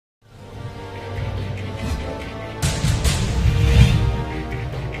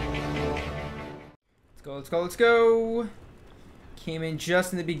Let's go, let's go, let's go. Came in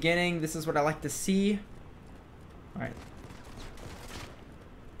just in the beginning. This is what I like to see. Alright.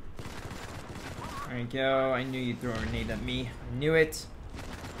 There you go. I knew you'd throw a grenade at me. I knew it.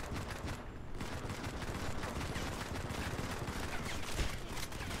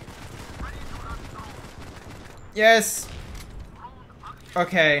 Yes!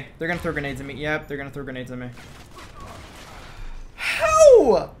 Okay, they're gonna throw grenades at me. Yep, they're gonna throw grenades at me.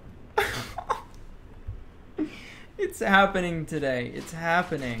 How? It's happening today. It's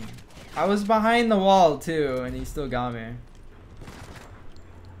happening. I was behind the wall too, and he still got me.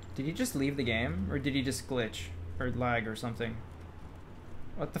 Did he just leave the game? Or did he just glitch? Or lag or something?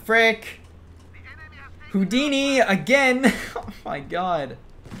 What the frick? Houdini again! Oh my god.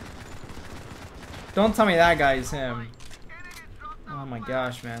 Don't tell me that guy is him. Oh my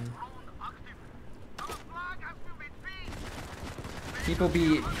gosh, man. People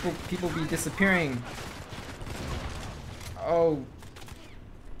be disappearing. Oh.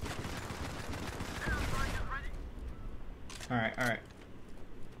 Alright, alright.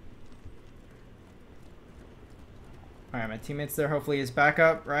 Alright, my teammate's there. Hopefully he's back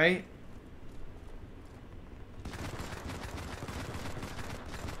up, right?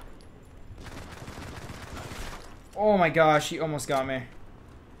 Oh my gosh, he almost got me.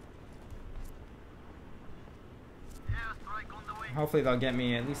 Hopefully they'll get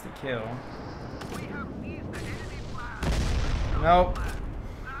me at least a kill. Nope.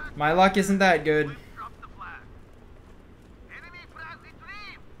 My luck isn't that good.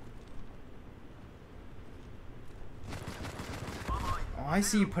 Oh, I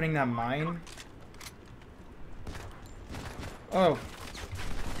see you putting that mine. Oh.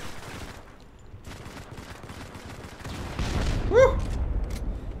 Woo!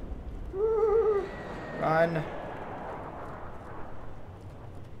 Run.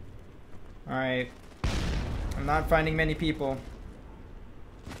 Alright. I'm not finding many people.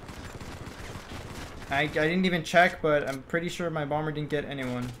 I didn't even check, but I'm pretty sure my bomber didn't get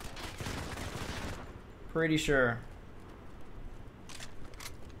anyone. Pretty sure.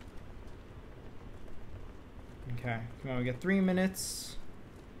 Okay, come on, we get 3 minutes.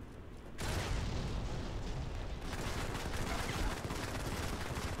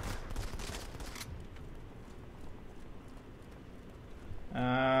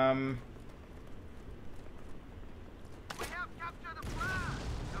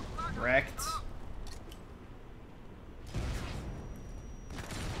 Wrecked.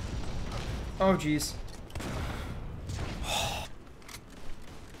 Oh, jeez.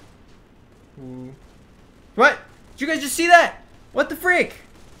 Ooh. What? Did you guys just see that? What the frick?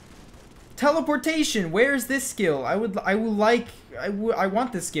 Teleportation. Where is this skill? I want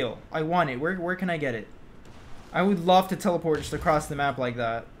this skill. I want it. Where can I get it? I would love to teleport just across the map like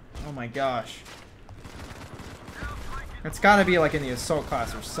that. Oh my gosh. It's gotta be like in the assault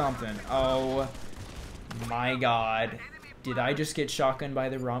class or something. Oh my god. Did I just get shotgunned by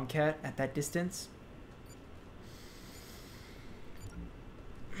the Romcat at that distance?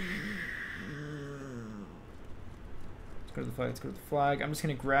 Let's go to the flag, let's go to the flag. I'm just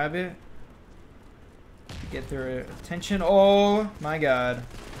gonna grab it. Get their attention. Oh my god.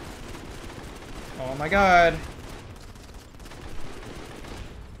 Oh my god.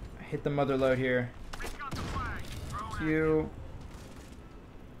 I hit the mother load here. You.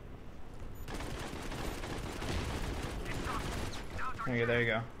 There you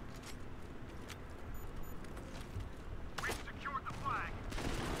go.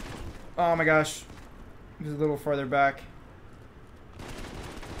 Oh my gosh. It was a little farther back.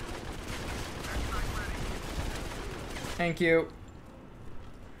 Thank you.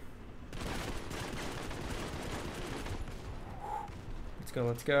 Let's go,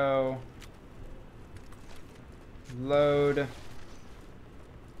 let's go. Load. We're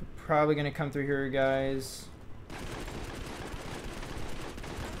probably gonna come through here, guys.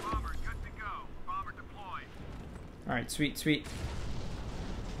 Bomber, good to go. Bomber deployed. Alright, sweet, sweet.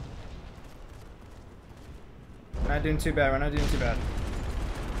 We're not doing too bad, we're not doing too bad.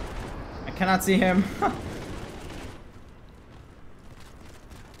 I cannot see him.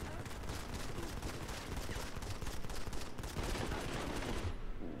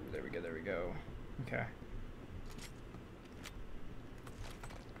 There we go, there we go. Okay.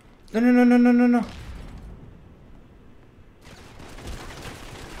 No, no, no, no, no, no, no.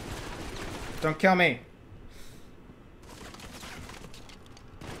 Don't kill me.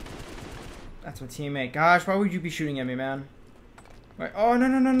 That's my teammate. Gosh, why would you be shooting at me, man? Wait, oh, no,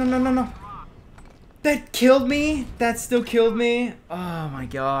 no, no, no, no, no, no. That killed me? That still killed me? Oh my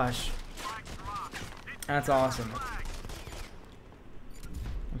gosh. That's awesome.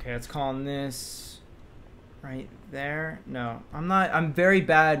 Okay, let's call on this. Right there. No, I'm not. I'm very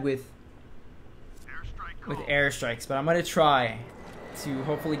bad with airstrikes, but I'm gonna try to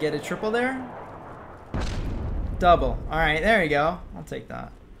hopefully get a triple there. Double. All right, there you go. I'll take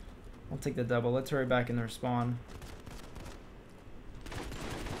that. I'll take the double. Let's hurry back in the respawn.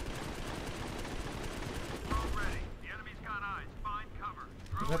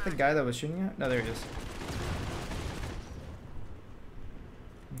 Is that the guy that was shooting at? No, there he is.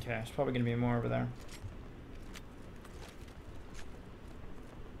 Okay, there's probably gonna be more over there.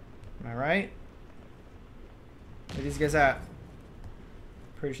 Am I right? Where are these guys at?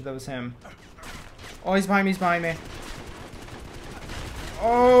 Pretty sure that was him. Oh, he's behind me, he's behind me.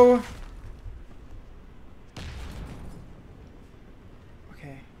 Oh!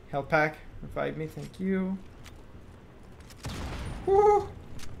 Okay, health pack. Revive me, thank you. Woo!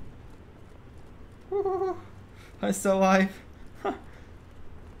 Woo! I'm still alive.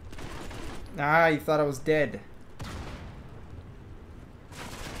 Ah, you thought I was dead.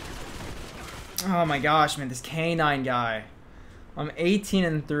 Oh my gosh, man, this K9 guy. I'm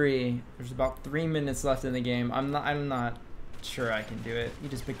 18-3. There's about 3 minutes left in the game. I'm not sure I can do it. He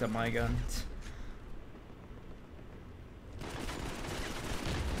just picked up my gun.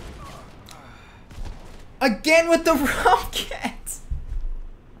 Again with the Romcat!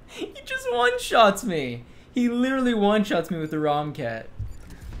 He just one-shots me. He literally one-shots me with the Romcat.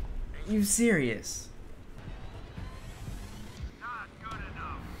 Are you serious? Not good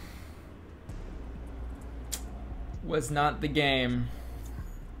enough. Was not the game.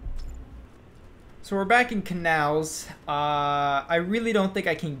 So we're back in Canals. I really don't think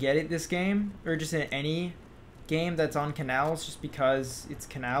I can get it this game, or just in any game that's on Canals, just because it's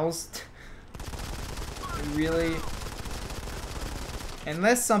Canals. Really,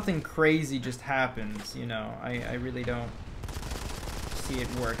 unless something crazy just happens, you know, I really don't see it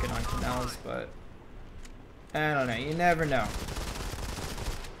working on Canals, but I don't know, you never know.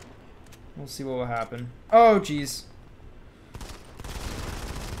 We'll see what will happen. Oh jeez.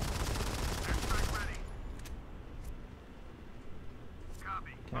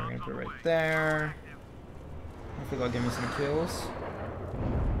 Okay, I'm gonna put it right there. Hopefully they'll give me some kills.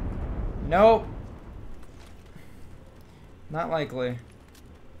 Nope. Not likely.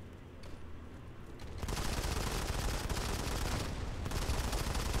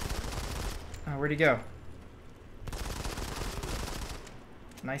 Oh, where'd he go?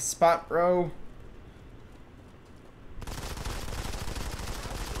 Nice spot, bro.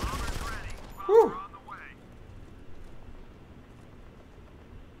 Whew.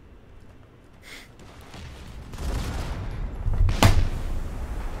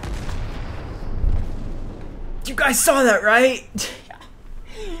 You guys saw that, right?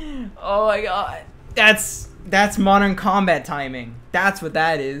 Oh my god. That's modern combat timing. That's what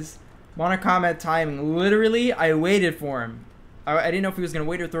that is. Modern combat timing. Literally, I waited for him. I didn't know if he was gonna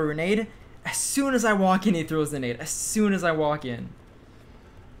wait or throw a grenade. As soon as I walk in, he throws the nade. As soon as I walk in.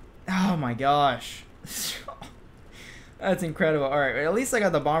 Oh my gosh. That's incredible. Alright, at least I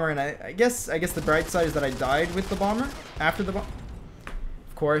got the bomber, and I guess the bright side is that I died with the bomber after the bomb.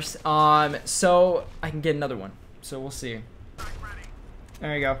 Of course. So I can get another one. So we'll see.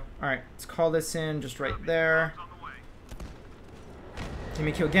 There you go. Alright, let's call this in just right there. Give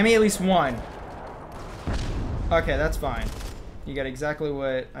me a kill. Give me at least one. Okay, that's fine. You got exactly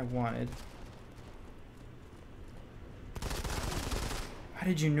what I wanted. How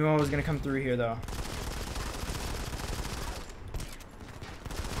did you know I was gonna come through here, though?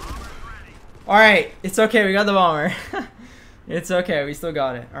 Alright, it's okay. We got the bomber. It's okay. We still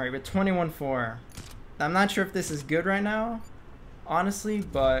got it. Alright, but 21-4. I'm not sure if this is good right now, honestly,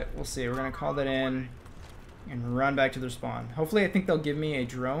 but we'll see. We're going to call that in and run back to their spawn. Hopefully, I think they'll give me a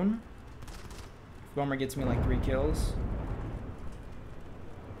drone. If bomber gets me like 3 kills.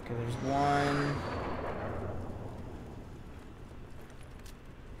 Okay, there's one.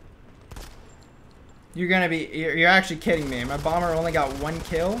 You're actually kidding me. My bomber only got 1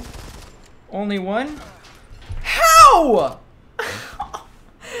 kill? Only 1? How?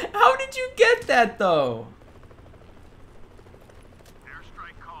 How did you get that, though?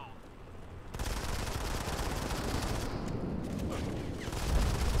 Airstrike called.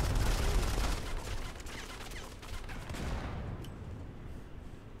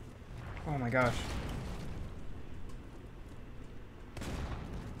 Oh my gosh.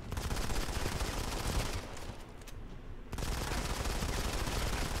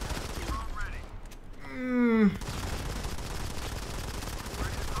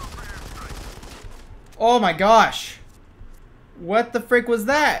 Oh my gosh. What the frick was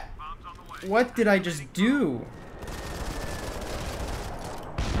that? What did I just do?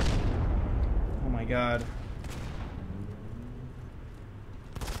 Oh my god.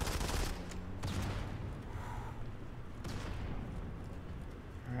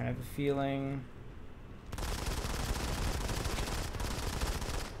 Alright, I have a feeling.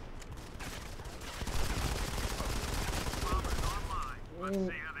 Bomber's online. Let's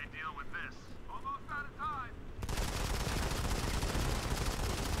see how they deal with this. Almost out of time.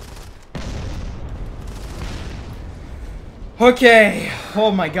 Okay.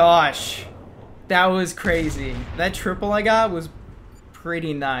 Oh my gosh. That was crazy. That triple I got was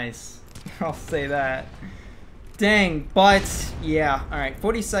pretty nice. I'll say that. Dang, but yeah. Alright,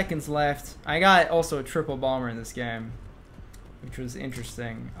 40 seconds left. I got also a triple bomber in this game, which was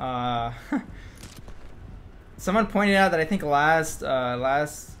interesting. Someone pointed out that I think last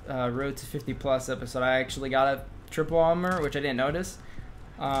Road to 50 Plus episode I actually got a triple bomber, which I didn't notice.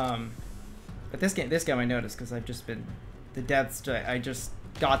 But this game I noticed because I've just been the deaths I just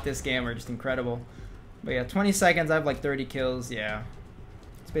got this game are just incredible. But yeah, 20 seconds. I have like 30 kills. Yeah,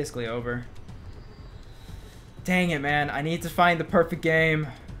 it's basically over. Dang it, man. I need to find the perfect game.